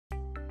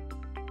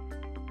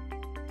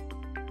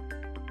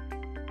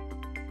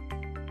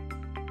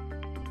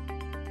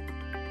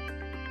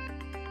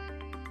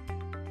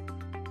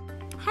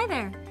Hi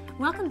there!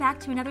 Welcome back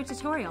to another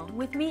tutorial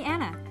with me,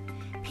 Anna.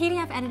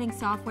 PDF editing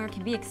software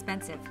can be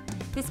expensive.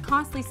 This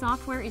costly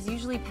software is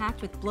usually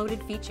packed with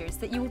bloated features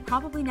that you will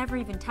probably never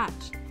even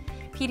touch.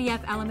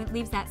 PDF Element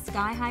leaves that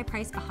sky-high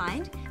price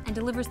behind and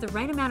delivers the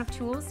right amount of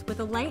tools with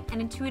a light and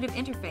intuitive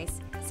interface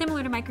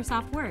similar to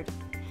Microsoft Word.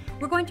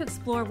 We're going to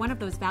explore one of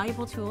those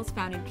valuable tools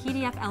found in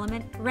PDF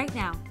Element right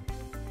now.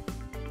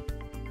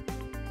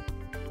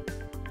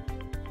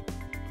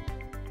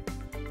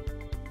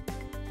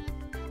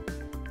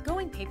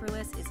 Going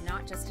paperless is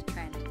not just a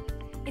trend.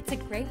 It's a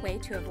great way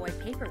to avoid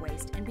paper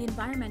waste and be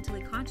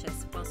environmentally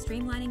conscious while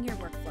streamlining your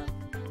workflow.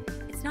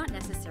 It's not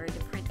necessary to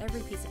print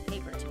every piece of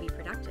paper to be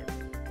productive.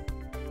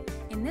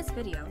 In this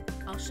video,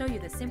 I'll show you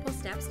the simple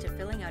steps to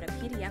filling out a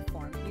PDF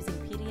form using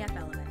PDF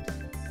Element.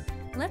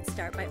 Let's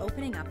start by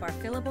opening up our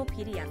fillable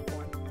PDF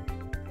form.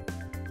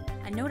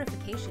 A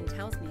notification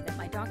tells me that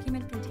my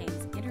document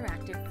contains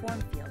interactive form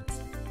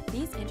fields.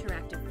 These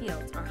interactive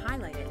fields are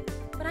highlighted,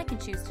 but I can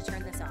choose to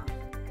turn this off.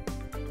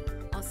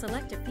 I'll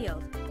select a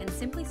field and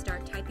simply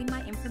start typing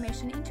my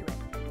information into it.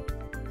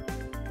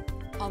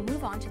 I'll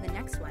move on to the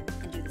next one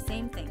and do the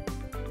same thing.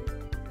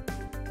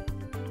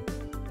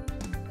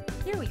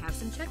 Here we have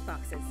some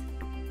checkboxes.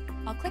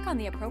 I'll click on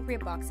the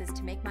appropriate boxes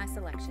to make my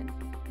selection.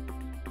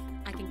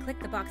 I can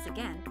click the box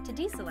again to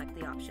deselect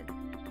the option.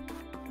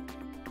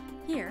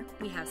 Here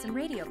we have some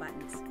radio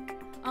buttons.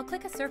 I'll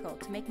click a circle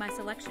to make my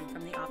selection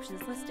from the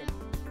options listed.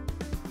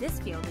 This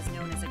field is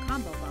known as a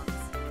combo box.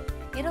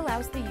 It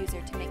allows the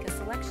user to make a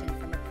selection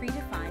from a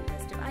predefined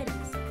list of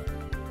items.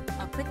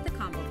 I'll click the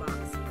combo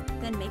box,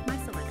 then make my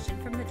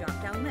selection from the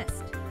drop-down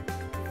list.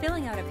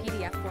 Filling out a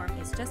PDF form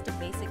is just a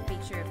basic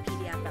feature of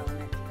PDF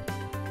Element.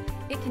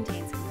 It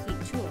contains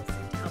complete tools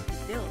to help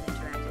you build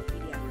interactive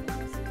PDF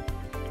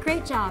forms.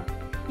 Great job!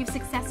 You've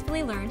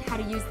successfully learned how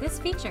to use this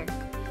feature.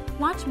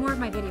 Watch more of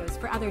my videos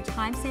for other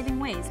time-saving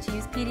ways to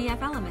use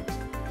PDF Element.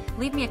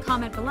 Leave me a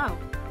comment below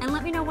and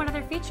let me know what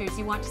other features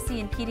you want to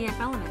see in PDF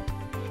Element.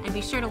 And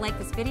be sure to like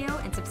this video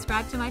and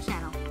subscribe to my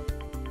channel.